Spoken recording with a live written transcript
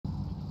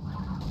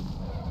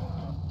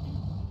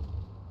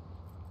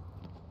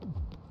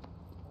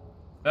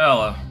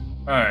Hello.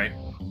 Alright.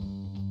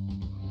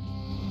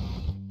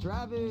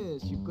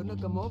 Travis, you couldn't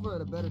have come over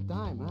at a better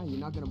time, huh? You're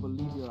not gonna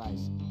believe your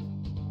eyes.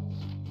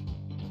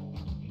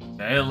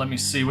 Okay, let me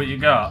see what you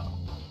got.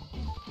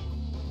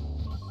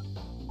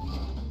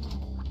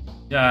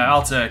 Yeah,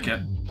 I'll take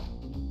it.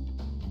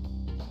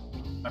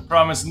 I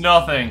promise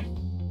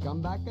nothing.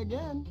 Come back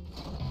again.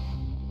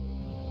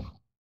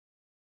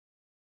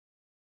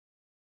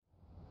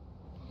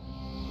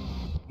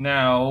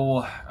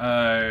 Now,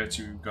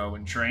 to go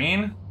and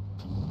train.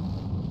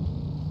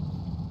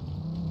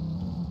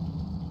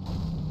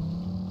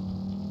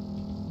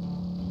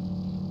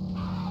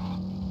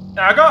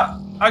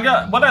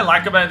 Yeah, what I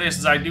like about this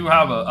is I do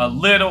have a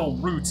little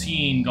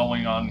routine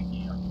going on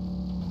here.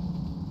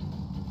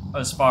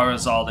 As far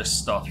as all this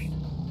stuff.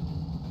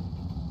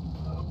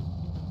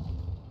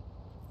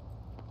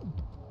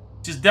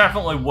 Which is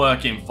definitely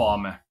working for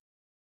me.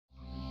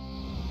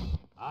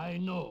 I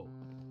know.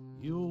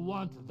 You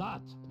want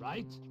that,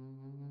 right?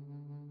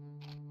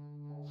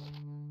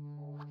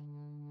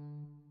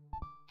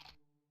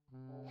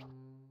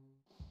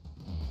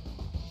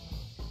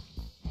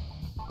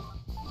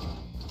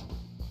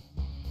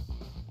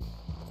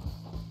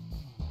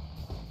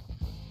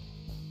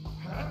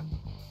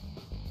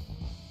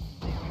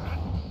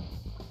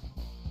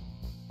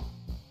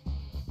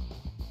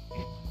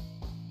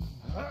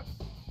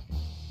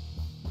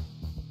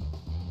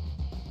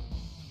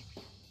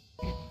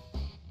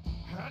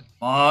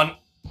 Come on.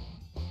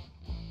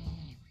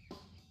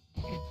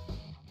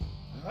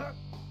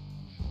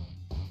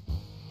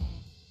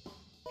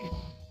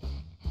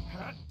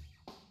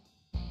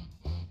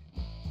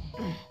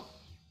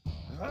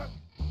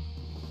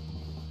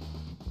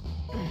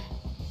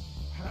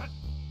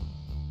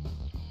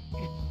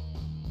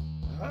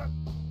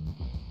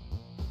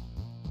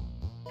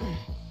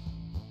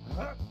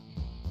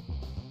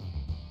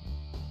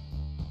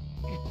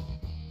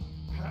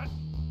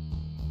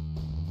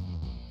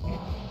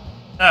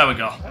 There we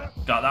go.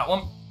 Got that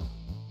one.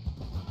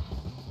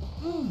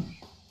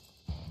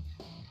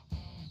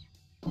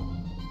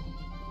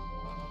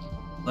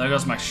 There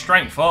goes my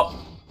strength up.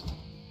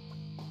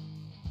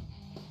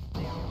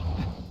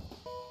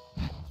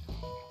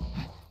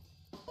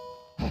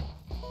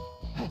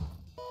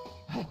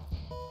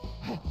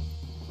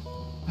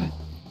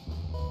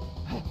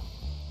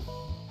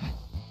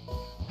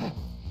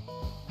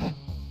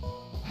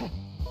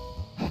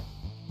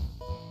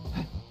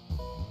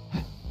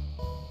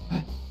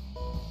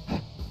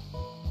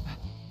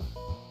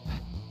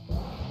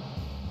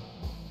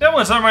 There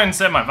was someone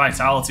said my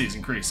vitality is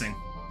increasing.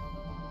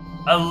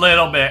 A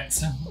little bit.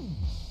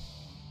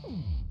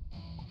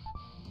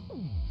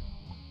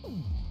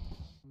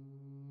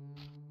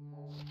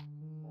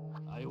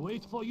 I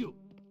wait for you.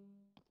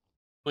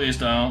 Please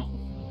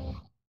don't.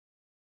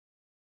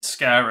 It's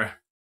scary.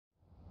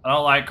 I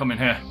don't like coming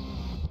here.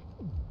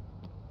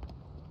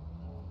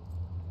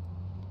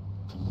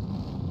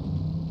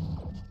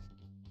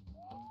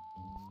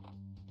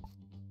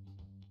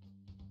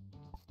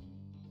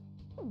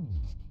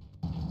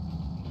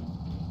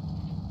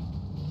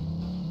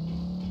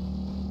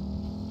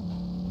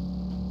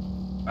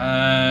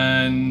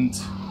 And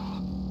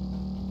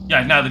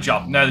yeah, now the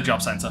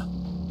job center.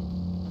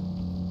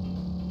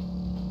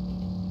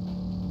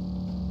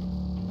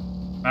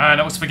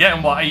 And I was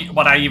forgetting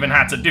what I even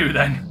had to do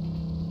then.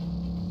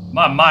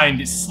 My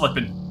mind is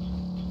slipping.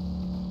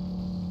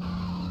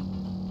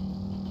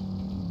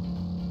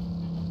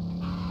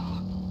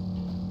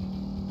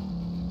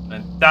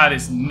 And that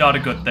is not a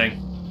good thing.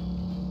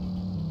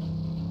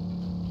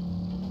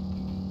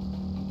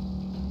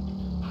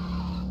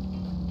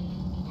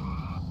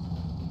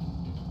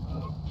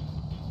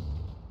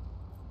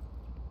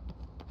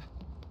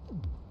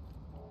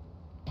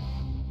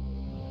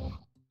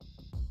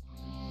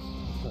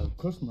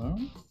 Customer,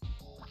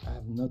 I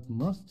have not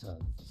mastered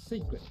the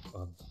secret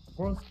of the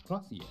first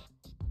class yet.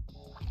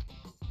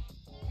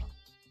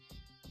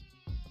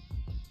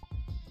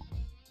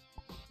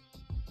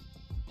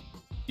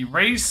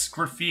 Erase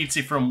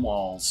graffiti from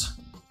walls.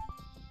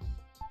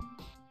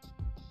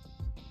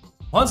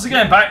 Once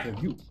again, back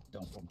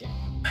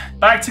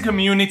to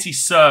community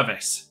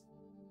service.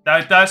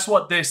 That's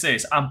what this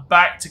is. I'm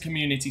back to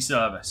community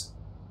service.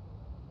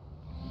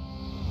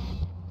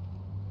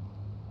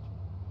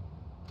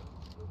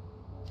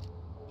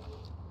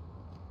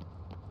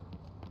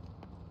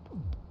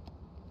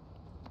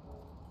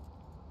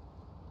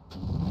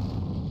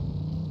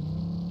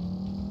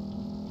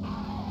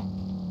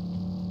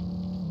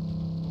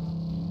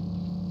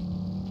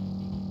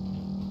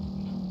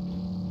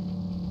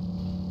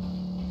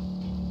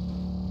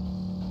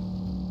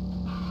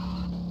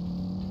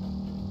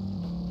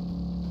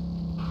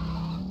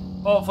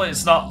 Hopefully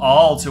it's not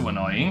all too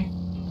annoying.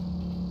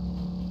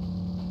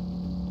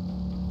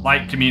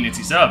 Like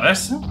community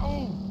service.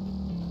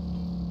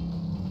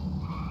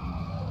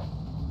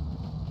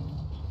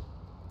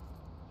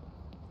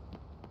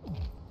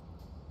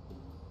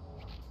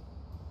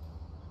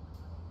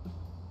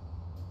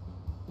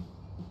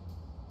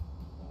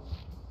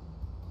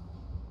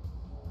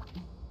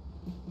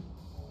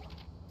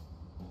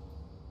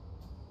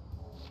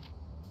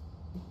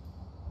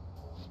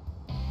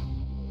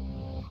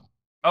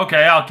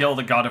 Okay, I'll kill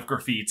the god of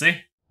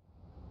graffiti.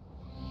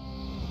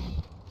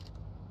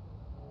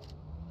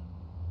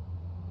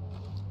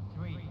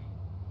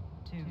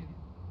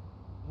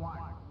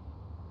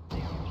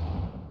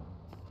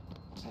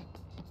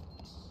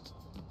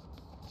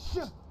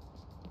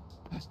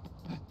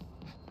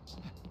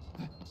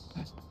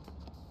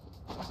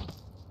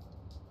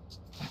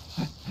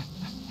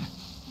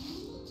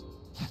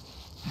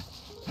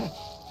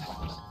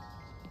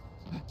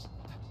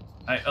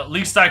 At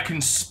least I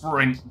can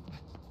sprint.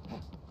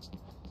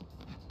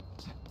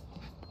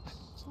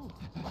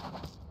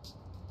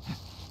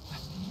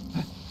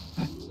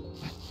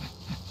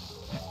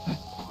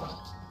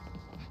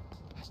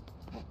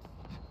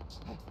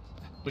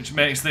 Which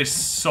makes this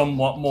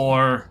somewhat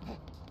more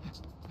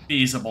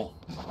feasible.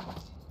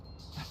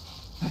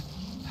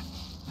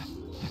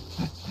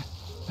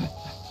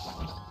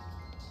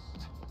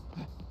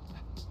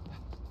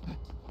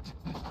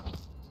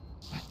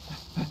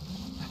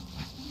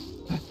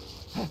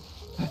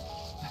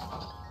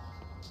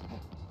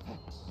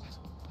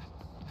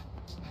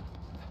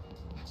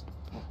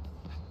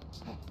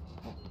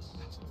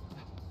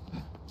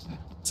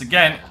 So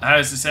again, how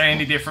is this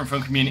any different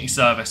from community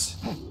service?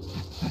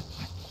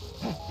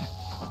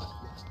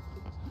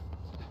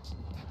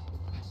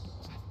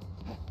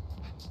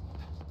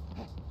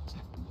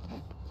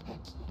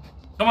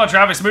 Come on,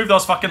 Travis, move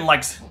those fucking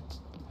legs.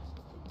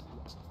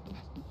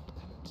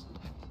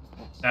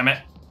 Damn it.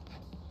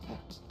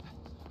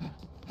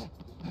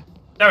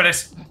 There it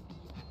is.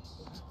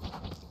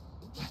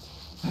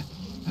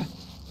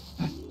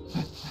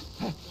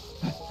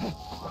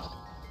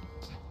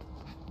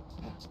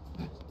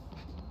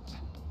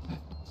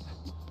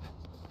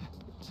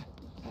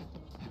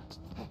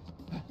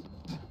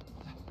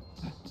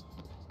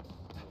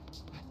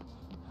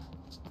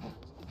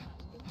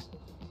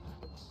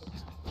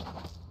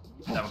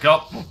 There we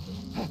go.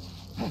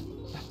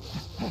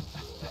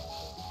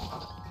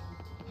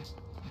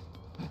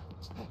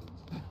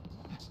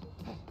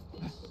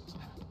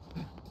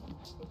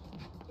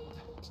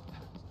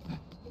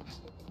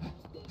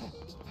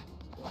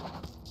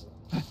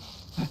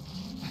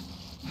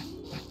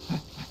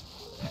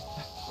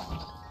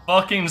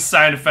 Fucking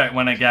sound effect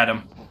when I get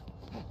him.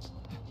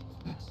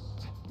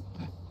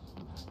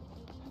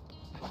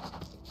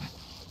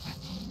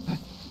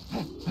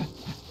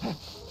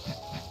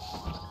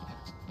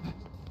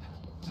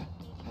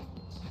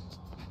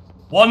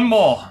 One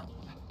more.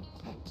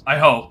 I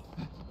hope.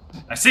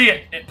 I see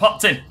it. It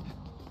popped in.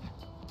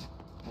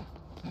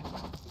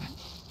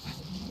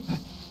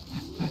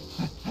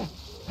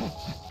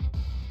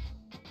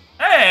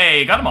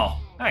 Hey, got them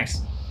all.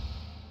 Nice.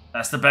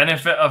 That's the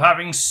benefit of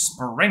having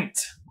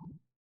sprint.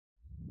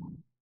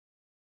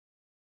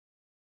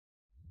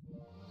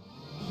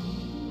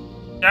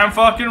 Damn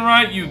fucking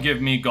right, you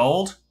give me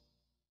gold.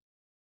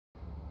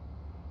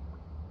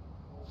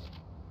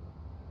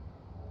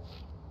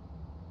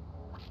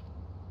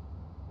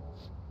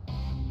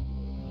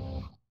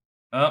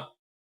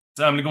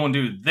 So I'm gonna go and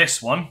do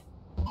this one.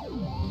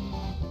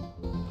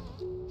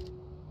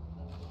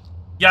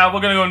 Yeah,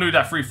 we're gonna go and do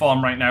that free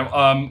farm right now.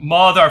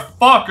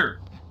 Motherfucker!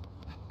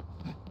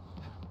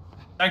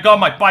 Thank God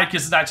my bike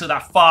isn't actually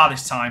that far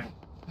this time.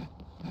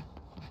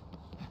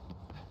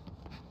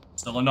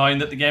 Still annoying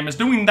that the game is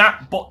doing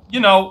that, but, you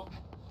know.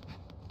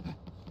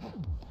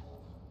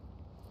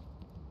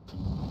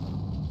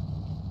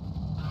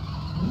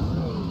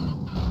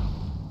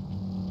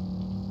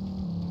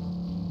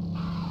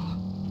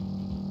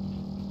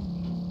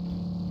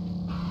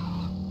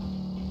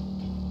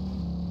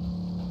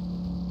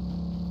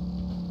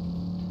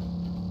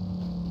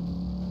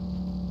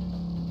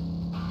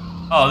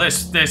 Oh,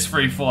 this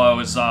free flow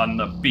is on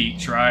the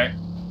beach, right?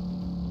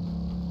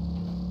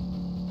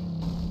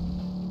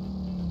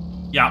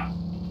 Yeah.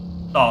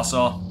 Thought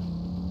so.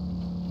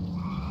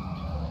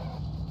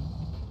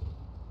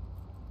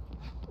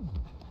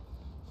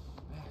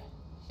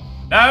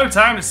 Now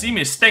time to see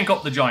me stink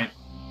up the joint.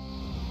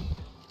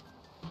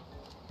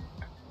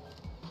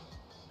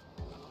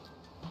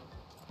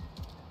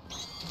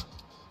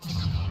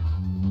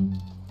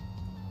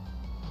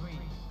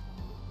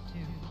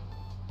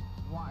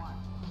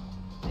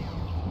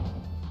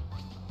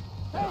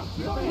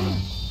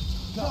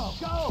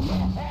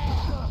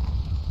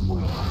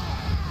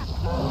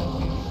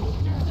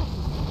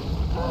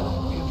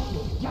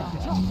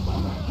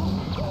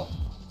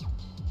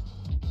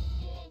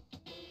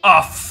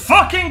 A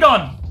fucking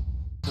gun!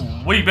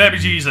 Wee baby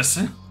Jesus.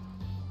 3,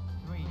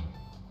 2,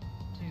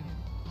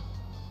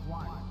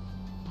 1.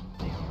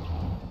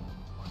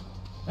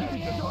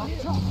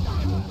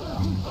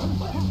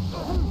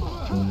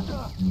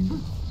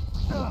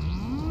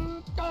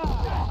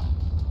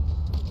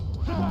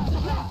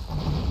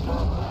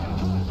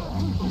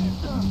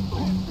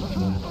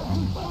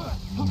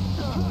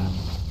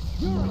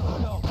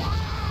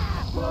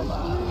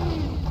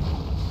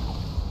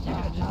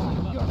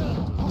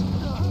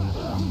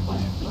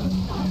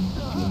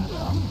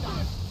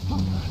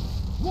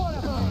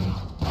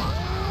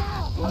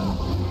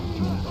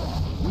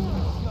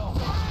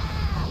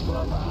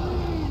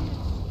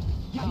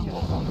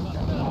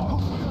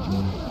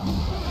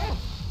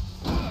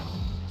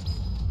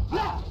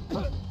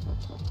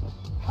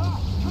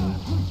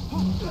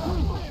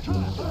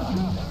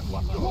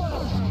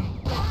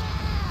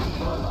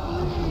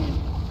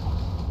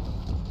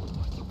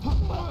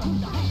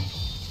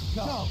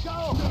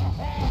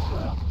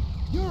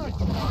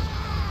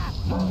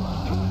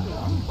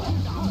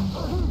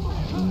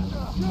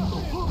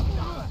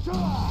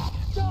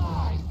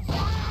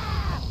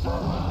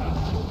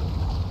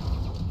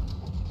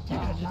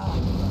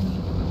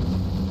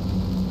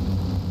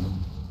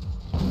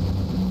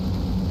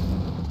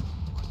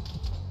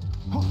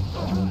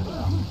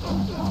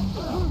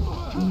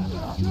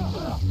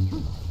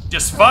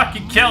 Just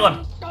fucking kill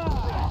him.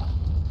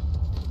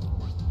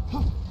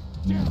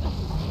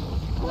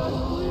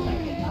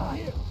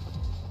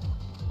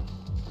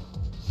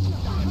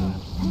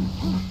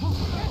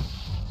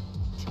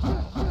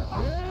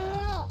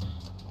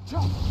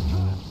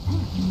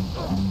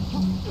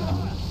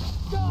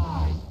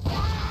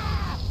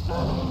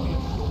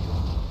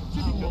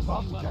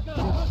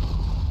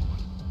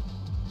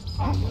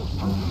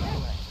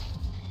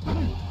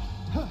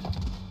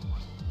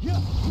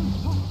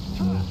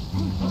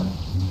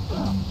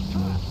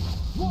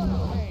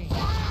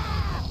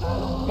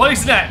 What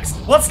is next?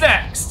 What's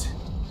next?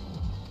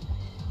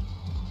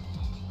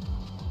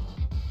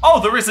 Oh,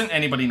 there isn't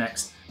anybody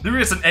next. There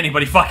isn't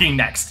anybody fucking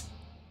next.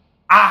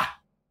 Ah!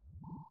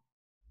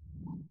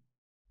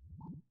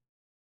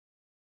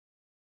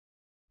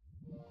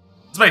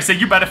 Somebody say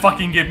you better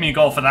fucking give me a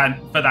goal for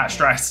that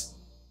stress.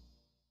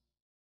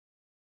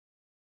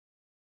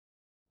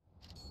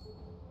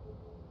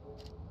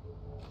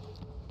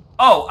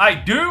 Oh, I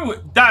do?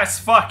 That's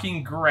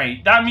fucking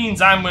great. That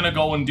means I'm gonna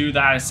go and do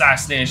that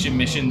assassination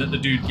mission that the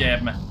dude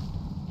gave me.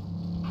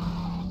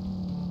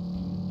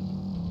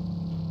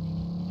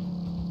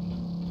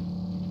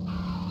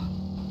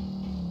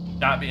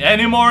 Can't be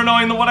any more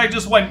annoying than what I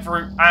just went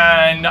through.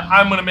 And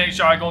I'm gonna make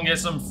sure I go and get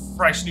some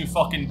fresh new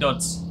fucking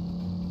duds.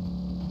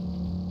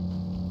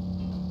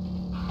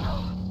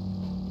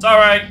 It's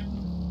alright.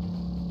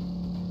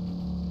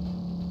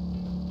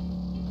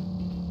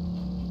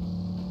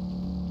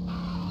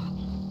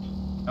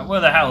 Where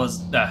the hell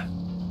is that?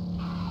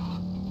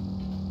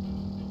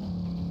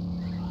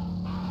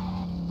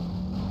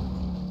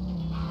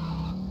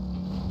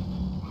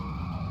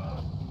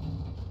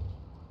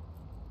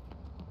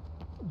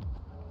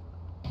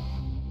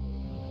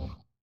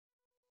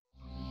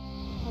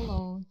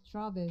 Hello,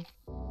 Travis.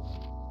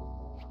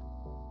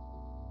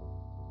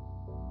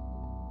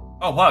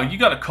 Oh wow, you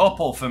got a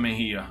couple for me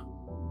here.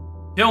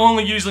 Kill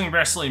only using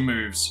wrestling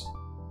moves.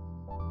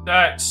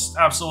 That's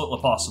absolutely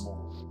possible.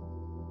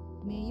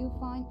 May you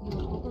find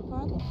your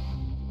uppercut?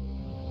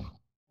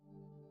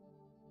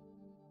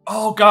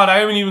 Oh god, I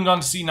haven't even gone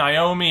to see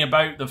Naomi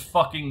about the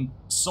fucking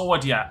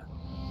sword yet.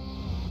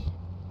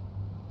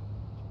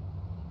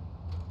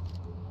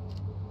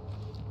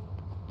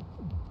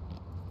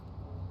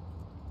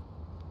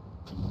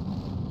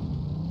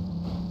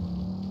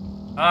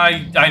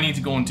 I need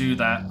to go and do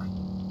that.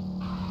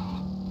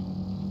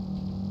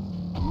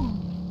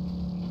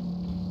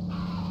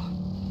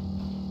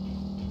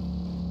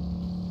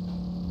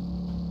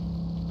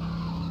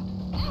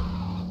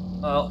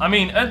 Well, I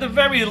mean, at the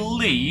very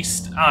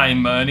least,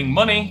 I'm earning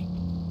money.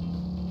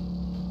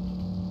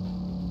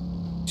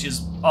 Which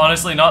is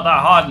honestly not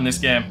that hard in this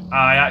game.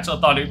 I actually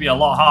thought it would be a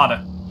lot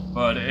harder,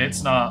 but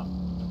it's not.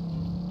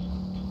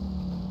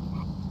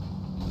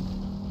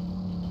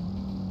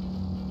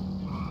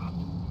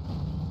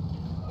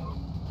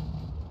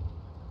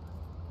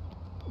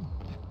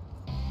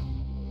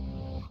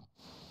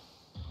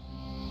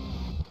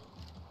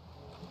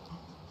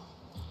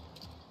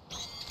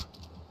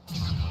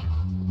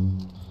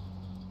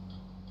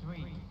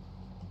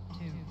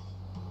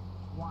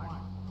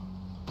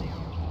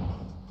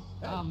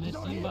 I'm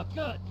missing my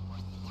gut.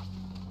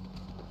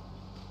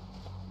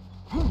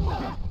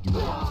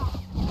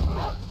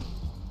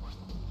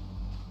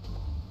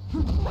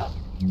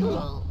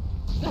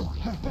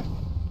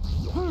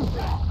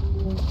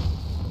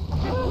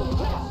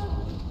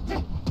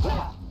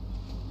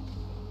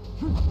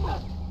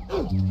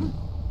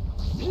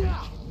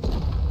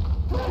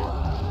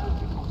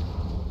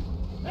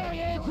 There he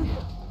is.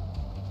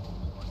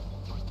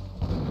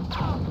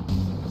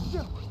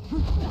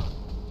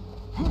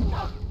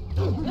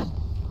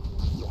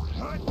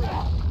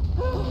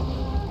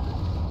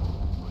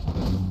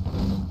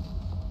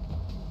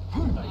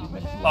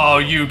 Oh,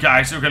 you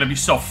guys are gonna be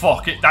so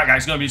fucking. That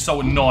guy's gonna be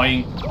so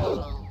annoying.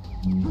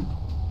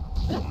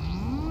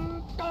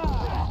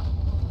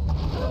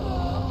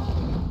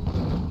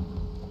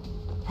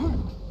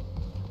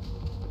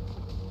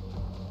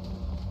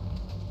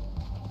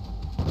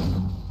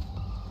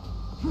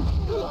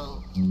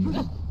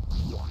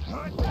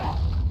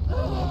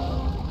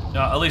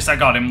 Yeah, at least I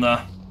got him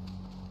there.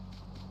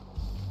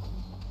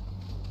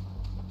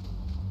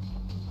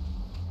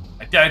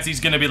 I doubt he's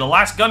gonna be the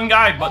last gun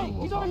guy, but. Hey,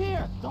 he's over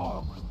here.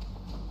 Dog.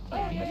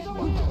 Hey, he's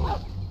over here.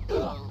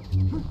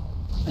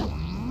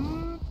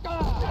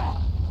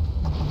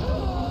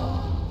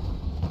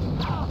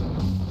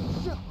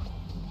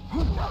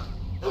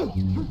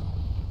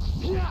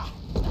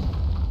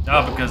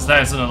 Oh, because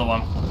there's another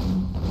one.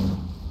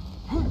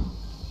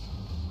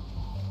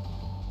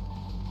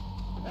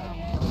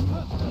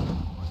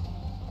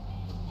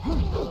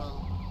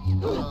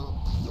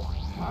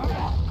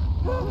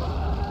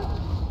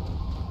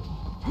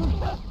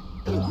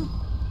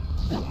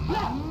 Thank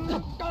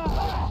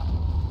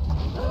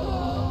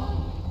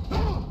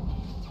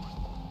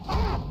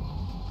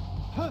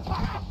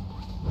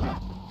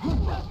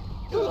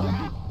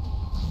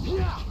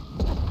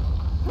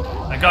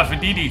God for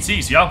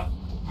DDTs, yo.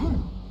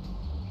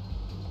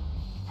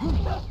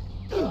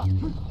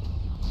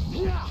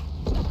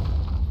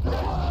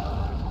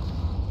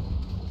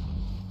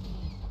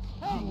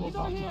 Hey, he's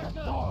over here!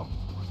 Dog!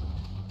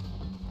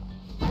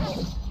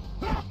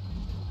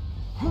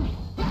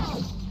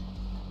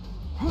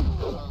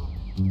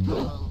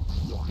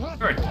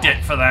 You're a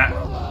dick for that.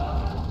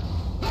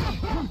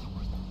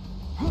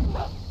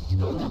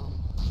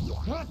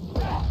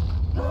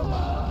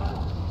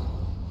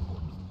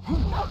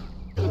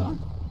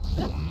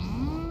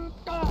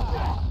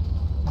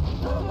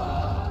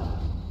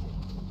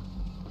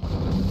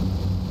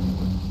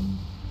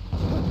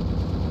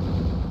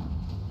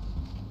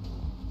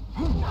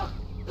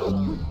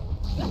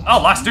 Oh,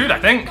 last dude, I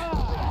think.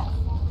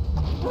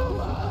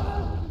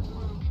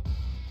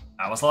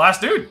 That was the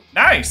last dude.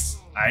 Nice.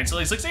 I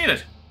actually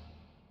succeeded.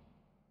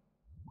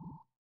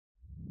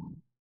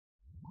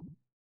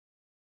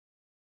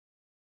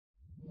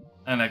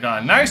 And I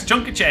got a nice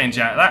chunk of change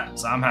out of that,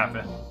 so I'm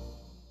happy.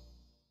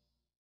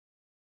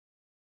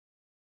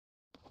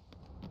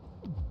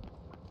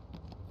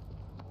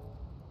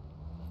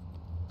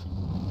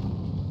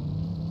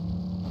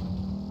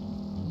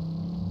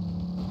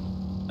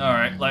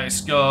 Alright,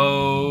 let's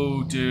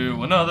go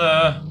do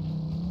another.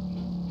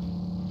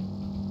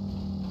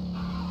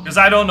 Because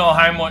I don't know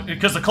how much.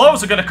 Because the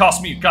clothes are going to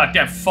cost me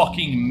goddamn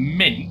fucking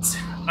mint.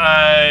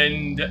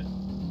 And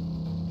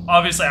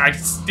obviously, I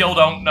still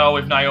don't know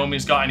if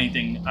Naomi's got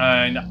anything.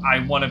 And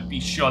I want to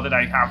be sure that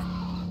I have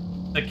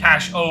the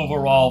cash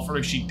overall for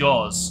if she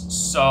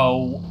does.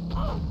 So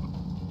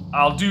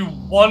I'll do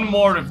one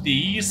more of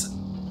these.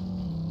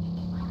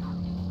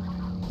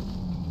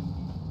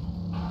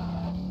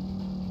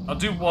 I'll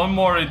do one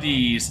more of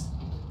these.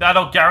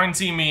 That'll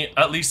guarantee me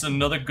at least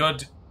another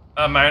good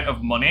amount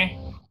of money.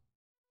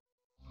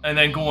 And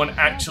then go and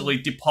actually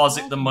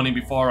deposit the money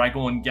before I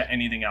go and get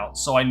anything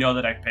else. So I know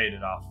that I've paid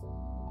it off.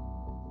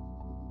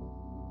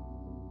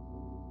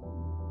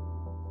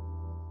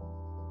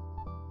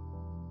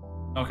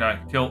 Okay,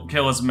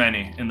 kill as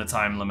many in the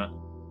time limit.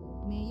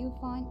 May you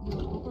find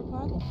your Uber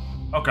card?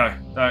 Okay,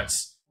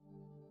 that's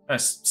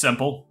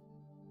simple.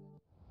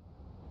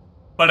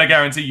 But I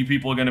guarantee you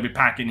people are going to be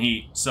packing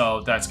heat,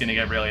 so that's going to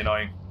get really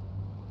annoying.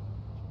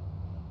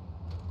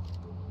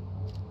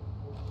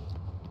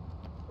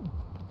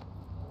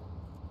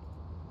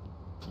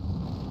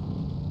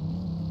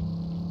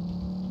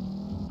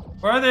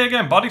 Where are they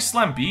again? Body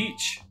Slam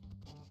Beach?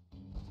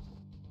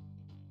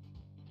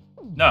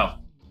 No.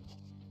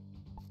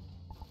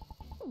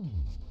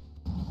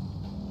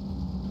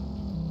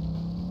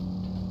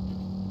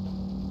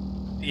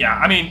 Yeah,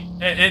 I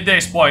mean, at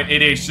this point,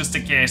 it is just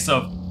a case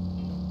of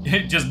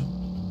just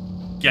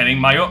getting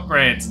my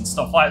upgrades and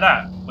stuff like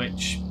that,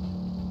 which,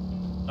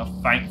 no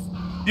thanks.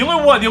 The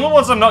only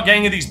ones I'm not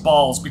getting are these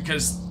balls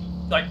because,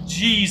 like,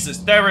 Jesus,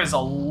 there is a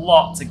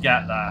lot to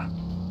get there.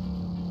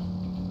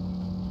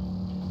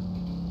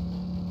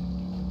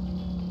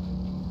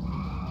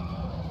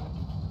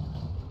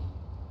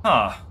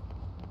 Huh.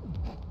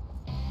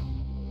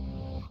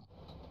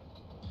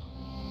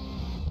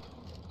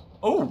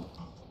 Oh.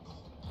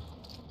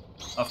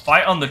 A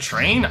fight on the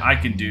train? I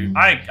can do.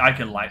 I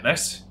can like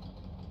this.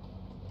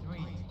 3,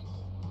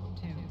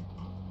 2,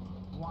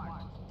 1,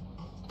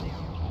 0.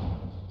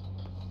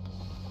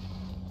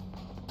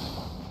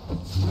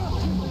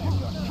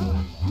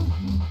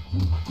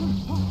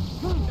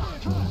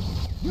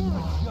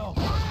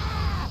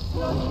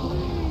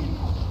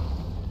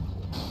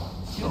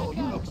 Yo,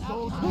 you look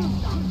so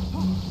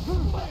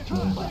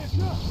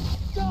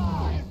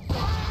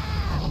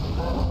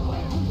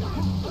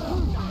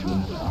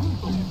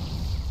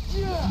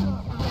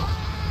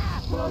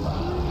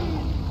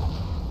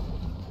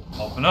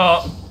Open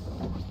up.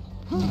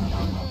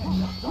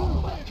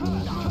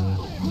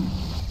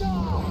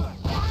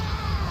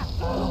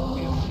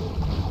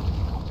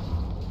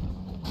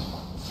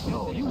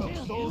 Yo, you look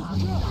so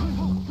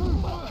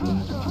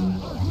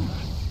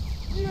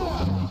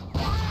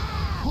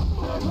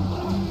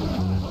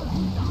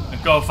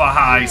And go for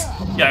highs.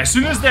 Yeah, as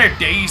soon as they're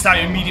dazed, I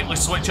immediately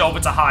switch over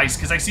to highs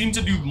because I seem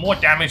to do more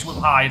damage with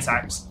high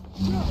attacks.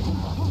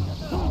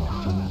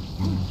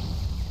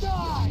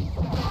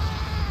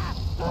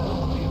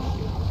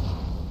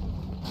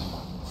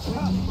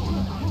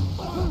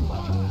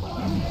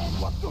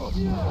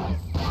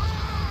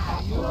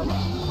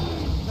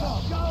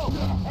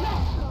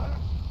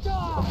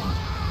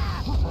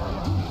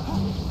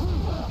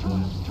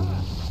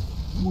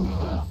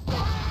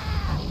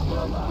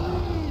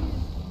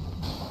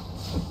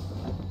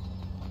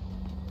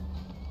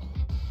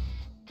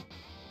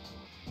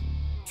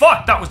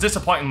 Fuck, that was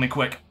disappointingly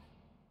quick.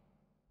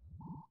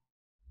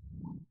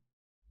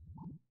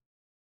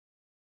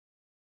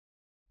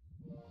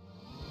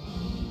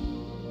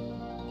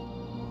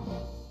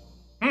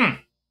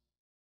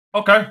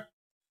 Okay.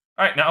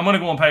 Alright, now I'm gonna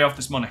go and pay off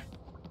this money.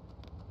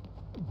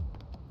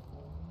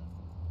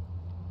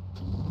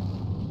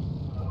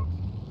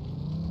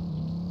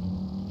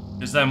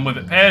 Because then with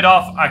it paid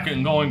off, I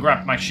can go and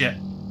grab my shit.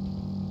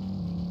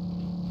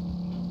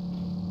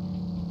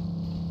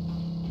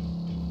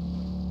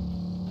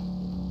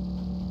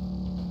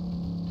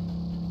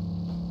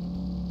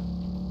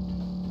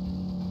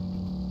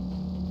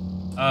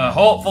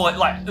 Hopefully,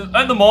 like,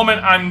 at the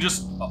moment, I'm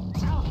just...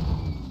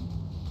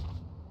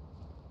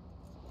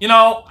 You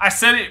know, I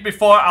said it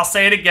before, I'll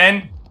say it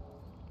again.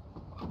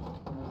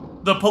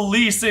 The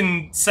police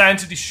in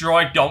Santa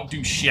Destroy don't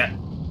do shit.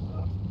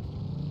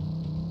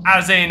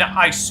 As in,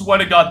 I swear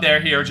to God, they're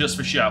here just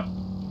for show.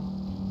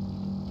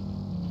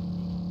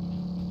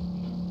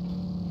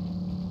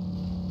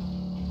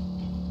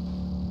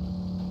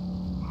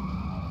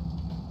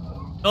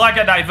 They're like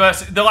a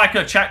diversity. They're like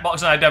a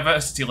checkbox on a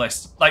diversity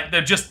list. Like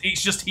they're just.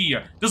 It's just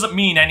here. Doesn't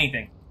mean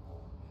anything.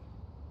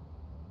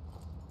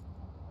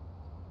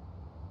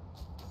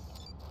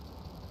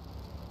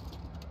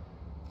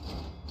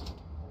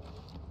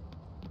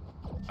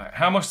 Alright,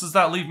 how much does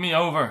that leave me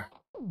over?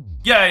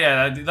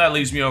 Yeah, that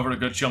leaves me over a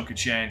good chunk of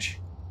change.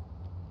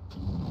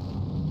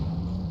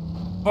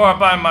 Before I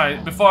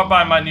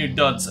buy my new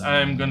duds,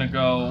 I'm gonna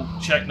go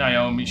check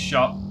Naomi's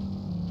shop.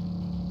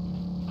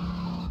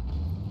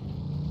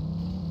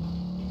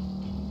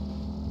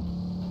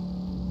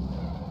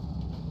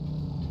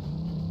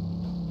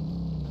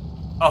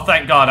 Oh,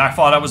 thank God, I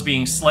thought I was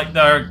being slick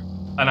there,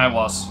 and I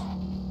was.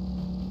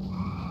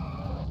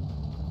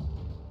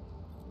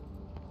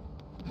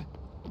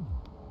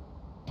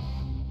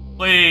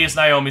 Please,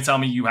 Naomi, tell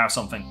me you have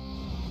something.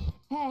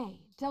 Hey,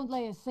 don't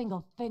lay a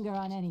single finger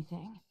on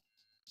anything.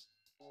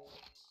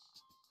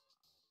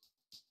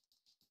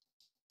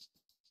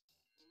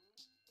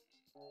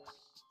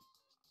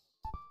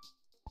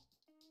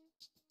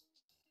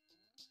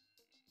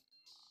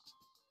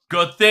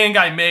 Good thing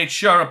I made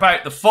sure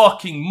about the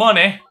fucking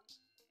money.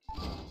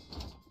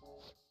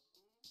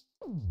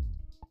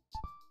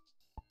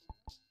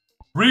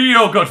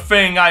 Real good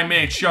thing I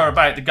made sure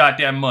about the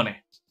goddamn money.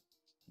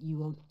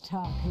 You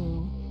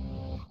otaku.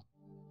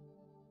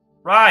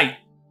 Right.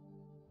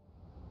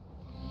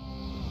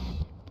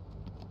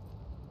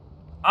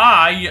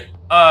 I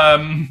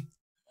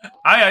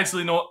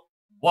actually know...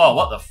 Whoa,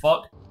 what the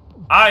fuck?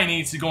 I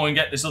need to go and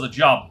get this other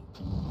job.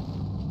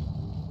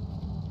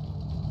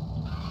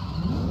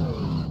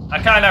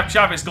 I can't have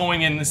Travis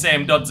going in the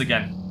same duds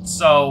again.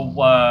 So,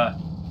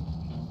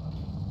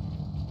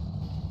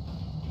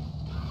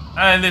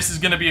 and this is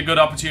going to be a good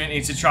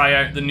opportunity to try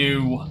out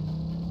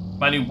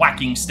my new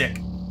whacking stick.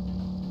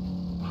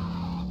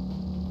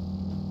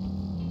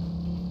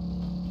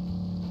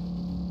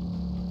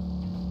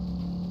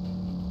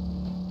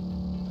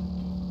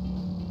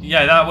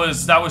 Yeah, that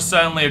was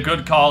certainly a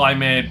good call I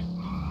made.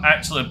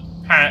 Actually,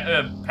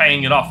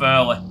 paying it off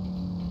early.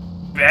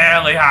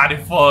 Barely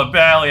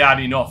had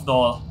enough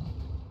though.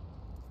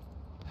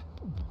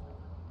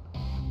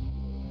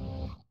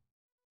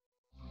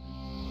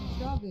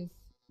 Travis,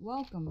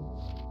 welcome.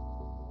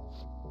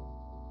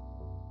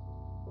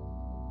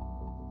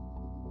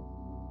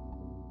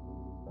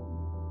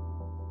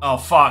 Oh,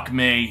 fuck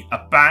me.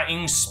 A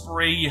batting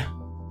spree?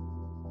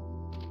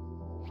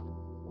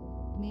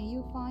 May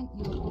you find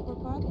your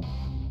uppercut?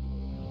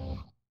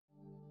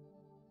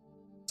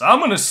 So I'm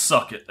gonna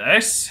suck at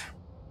this.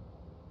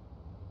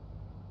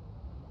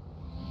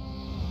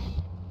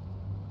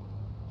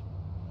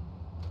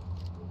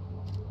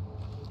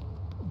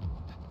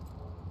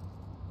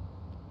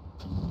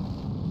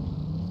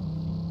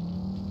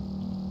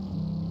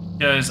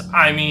 Because,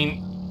 I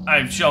mean,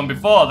 I've shown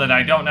before that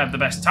I don't have the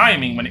best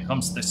timing when it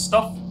comes to this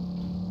stuff.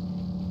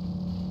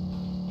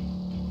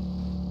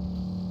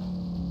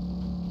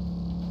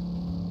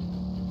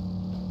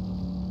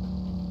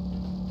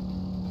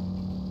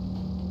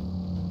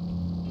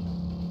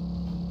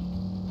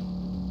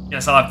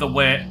 Guess I'll have to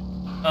wait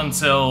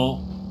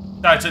until...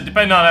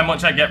 Depending on how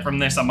much I get from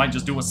this, I might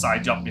just do a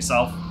side job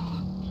myself.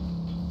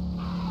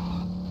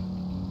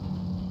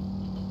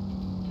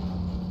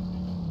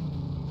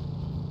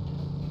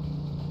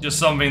 Just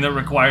something that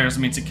requires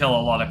me to kill a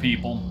lot of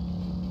people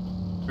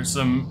for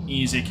some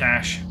easy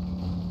cash.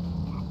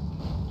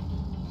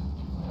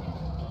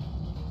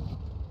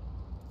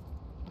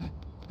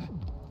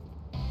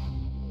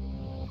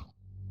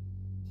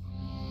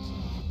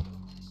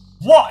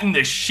 What in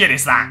the shit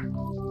is that?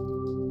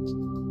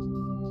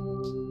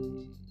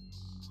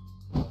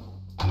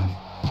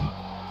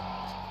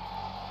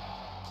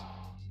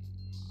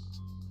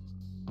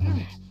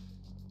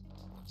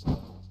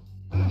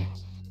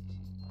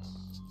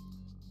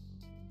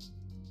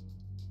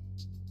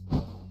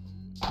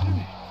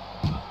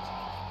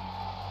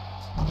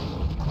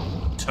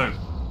 Two.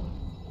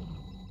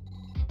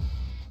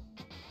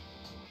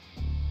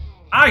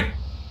 I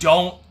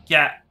don't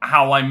get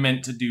how I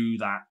meant to do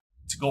that.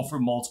 To go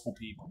through multiple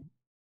people.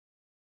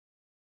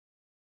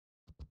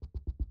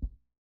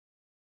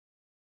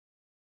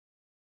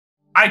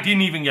 I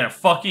didn't even get a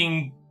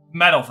fucking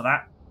medal for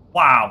that.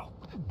 Wow.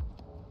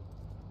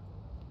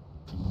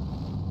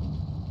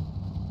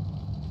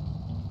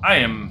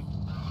 I'm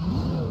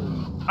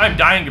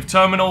dying of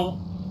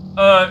terminal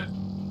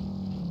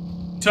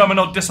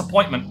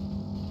disappointment.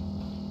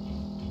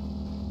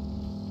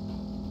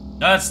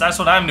 That's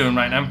what I'm doing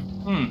right now.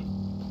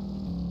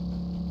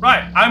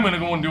 Right, I'm gonna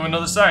go and do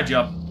another side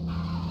job.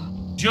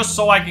 Just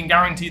so I can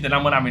guarantee that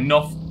I'm gonna have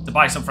enough to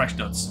buy some fresh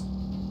duds.